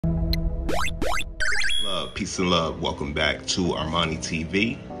Peace and love. Welcome back to Armani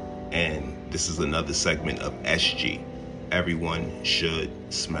TV, and this is another segment of SG. Everyone should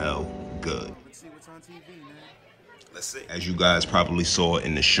smell good. Let's see what's on TV, man. Let's see. As you guys probably saw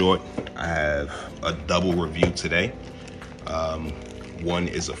in the short, I have a double review today. One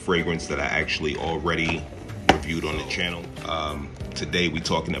is a fragrance that I actually already reviewed on the channel. Today we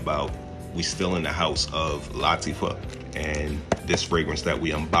still in the house of Lattafa, and this fragrance that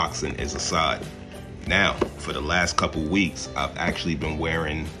we unboxing is Asad. Now, for the last couple weeks, I've actually been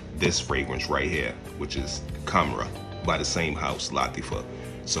wearing this fragrance right here, which is Khamrah by the same house, Lattafa.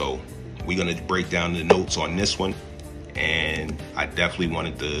 So we're gonna break down the notes on this one, and I definitely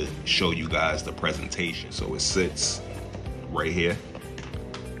wanted to show you guys the presentation. So it sits right here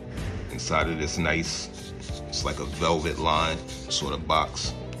inside of this nice, it's like a velvet lined sort of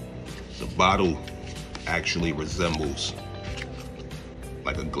box. The bottle actually resembles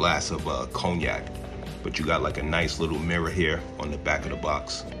like a glass of cognac, but you got like a nice little mirror here on the back of the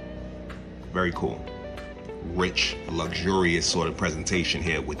box. Very cool. Rich, luxurious sort of presentation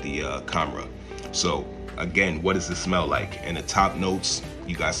here with the Khamrah. So again, what does it smell like? In the top notes,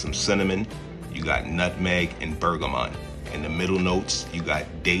 you got some cinnamon, you got nutmeg and bergamot. In the middle notes, you got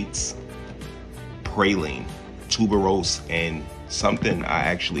dates, praline, tuberose, and something I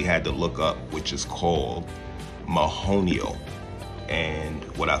actually had to look up, which is called mahonio. And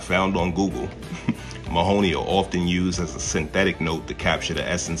what I found on Google, mahonio, often used as a synthetic note to capture the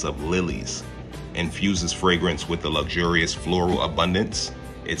essence of lilies, infuses fragrance with the luxurious floral abundance,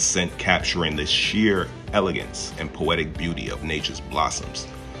 its scent capturing the sheer elegance and poetic beauty of nature's blossoms.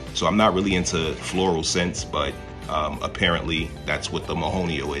 So I'm not really into floral scents, but apparently that's what the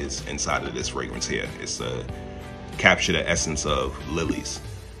mahonio is inside of this fragrance here. It's capture the essence of lilies.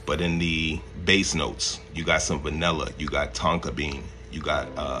 But in the base notes, you got some vanilla, you got tonka bean, you got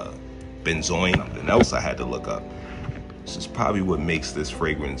benzoin. Something else I had to look up. This is probably what makes this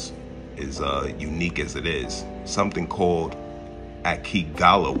fragrance as unique as it is. Something called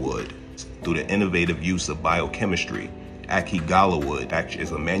akigala wood. Through the innovative use of biochemistry, akigala wood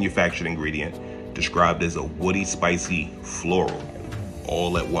is a manufactured ingredient described as a woody, spicy floral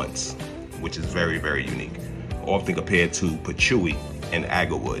all at once, which is very, very unique. Often compared to patchouli and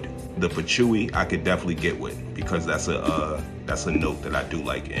agarwood. The patchouli I could definitely get with, because that's a note that I do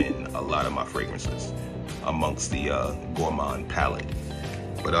like in a lot of my fragrances amongst the gourmand palette.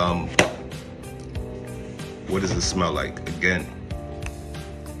 But what does it smell like? Again,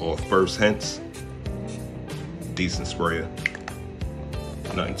 all first hints, decent sprayer,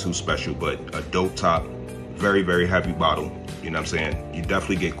 nothing too special, but a dope top, very, very heavy bottle. You know what I'm saying? You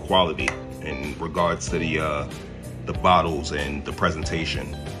definitely get quality in regards to the bottles and the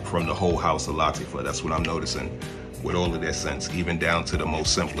presentation from the whole house of Lattafa. That's what I'm noticing with all of their scents, even down to the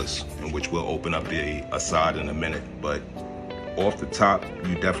most simplest, in which we'll open up the Asad in a minute. But off the top,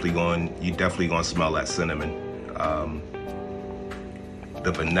 you definitely gonna smell that cinnamon.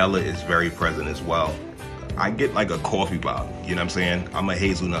 The vanilla is very present as well. I get like a coffee vibe, you know what I'm saying? I'm a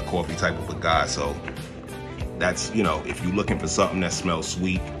hazelnut coffee type of a guy, so that's, you know, if you're looking for something that smells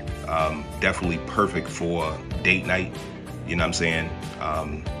sweet, definitely perfect for date night, you know what I'm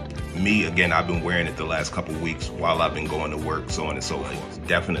saying? Me, again, I've been wearing it the last couple weeks while I've been going to work, so on and so forth.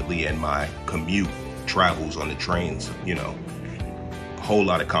 Definitely in my commute, travels on the trains, you know, a whole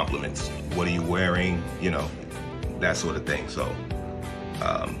lot of compliments. What are you wearing? You know, that sort of thing. So,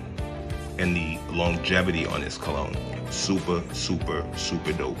 and the longevity on this cologne, super, super,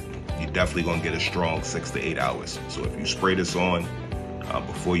 super dope. You're definitely gonna get a strong 6 to 8 hours. So if you spray this on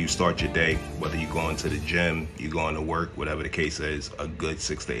before you start your day, whether you're going to the gym, you're going to work, whatever the case is, a good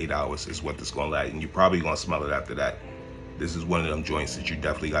 6 to 8 hours is what this gonna last. And you're probably gonna smell it after that. This is one of them joints that you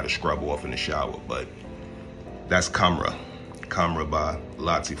definitely gotta scrub off in the shower. But that's Khamrah by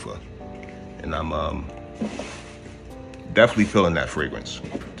Lattafa. And I'm definitely feeling that fragrance.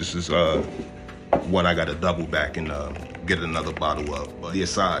 This is one I gotta double back and get another bottle of. But the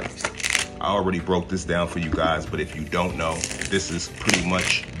Asad, I already broke this down for you guys, but if you don't know, this is pretty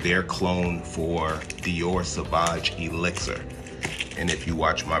much their clone for Dior Sauvage Elixir. And if you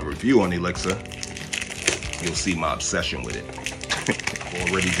watch my review on Elixir, you'll see my obsession with it.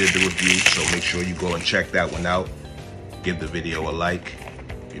 Already did the review, so make sure you go and check that one out. Give the video a like,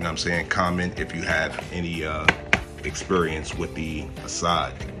 you know what I'm saying? Comment if you have any experience with the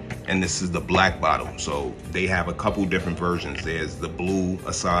Asad. And this is the black bottle, so they have a couple different versions. There's the blue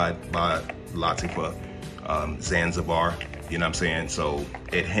Asad by Lattafa, Zanzibar, you know what I'm saying? So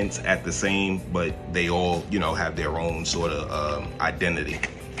it hints at the same, but they all, you know, have their own sort of identity,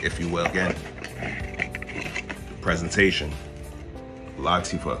 if you will. Again, presentation,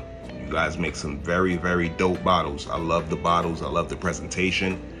 Lattafa, you You guys make some very, very dope bottles. I love the bottles. I love the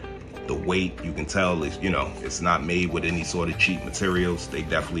presentation. The weight, you can tell, is, you know, it's not made with any sort of cheap materials. They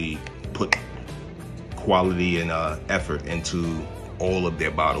definitely put quality and effort into all of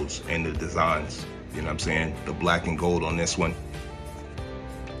their bottles and the designs. You know what I'm saying? The black and gold on this one.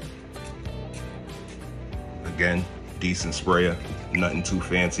 Again, decent sprayer. Nothing too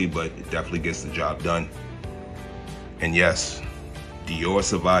fancy, but it definitely gets the job done. And yes, Dior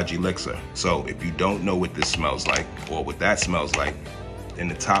Sauvage Elixir. So if you don't know what this smells like, or what that smells like, in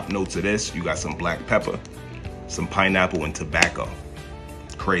the top notes of this, you got some black pepper, some pineapple, and tobacco.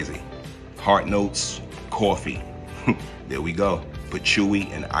 Crazy. Heart notes, coffee. There we go. Patchouli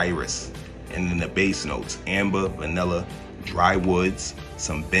and iris. And then the base notes, amber, vanilla, dry woods,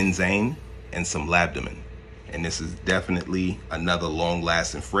 some benzene, and some labdamen. And this is definitely another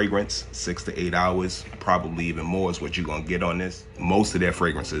long-lasting fragrance. 6 to 8 hours, probably even more is what you're gonna get on this. Most of their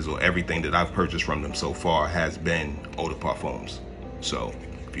fragrances, or everything that I've purchased from them so far, has been eau de parfums. So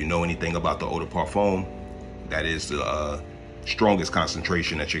if you know anything about the eau de parfum, that is the strongest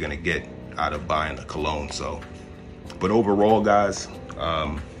concentration that you're gonna get out of buying a cologne. So, but overall, guys,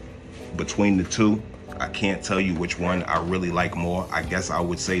 between the two, I can't tell you which one I really like more. I guess I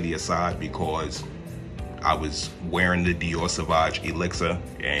would say the Asad, because I was wearing the Dior Sauvage Elixir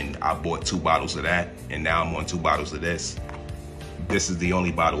and I bought 2 bottles of that, and now I'm on 2 bottles of this. This is the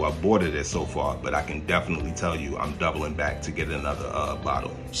only bottle I've bought of this so far, but I can definitely tell you I'm doubling back to get another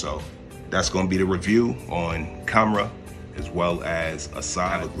bottle. So that's gonna be the review on Khamrah as well as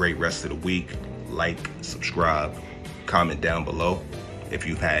Asad. Have a great rest of the week. Like, subscribe, comment down below if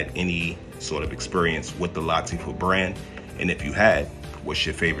you've had any sort of experience with the Lattafa brand, and if you had, what's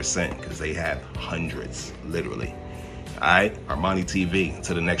your favorite scent? Because they have hundreds, literally. All right, Armani TV,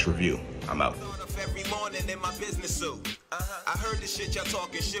 to the next review. I'm out. Every morning in my business suit. I heard the shit y'all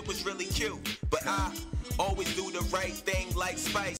talking, shit was really cute, but I always do the right thing like Spice.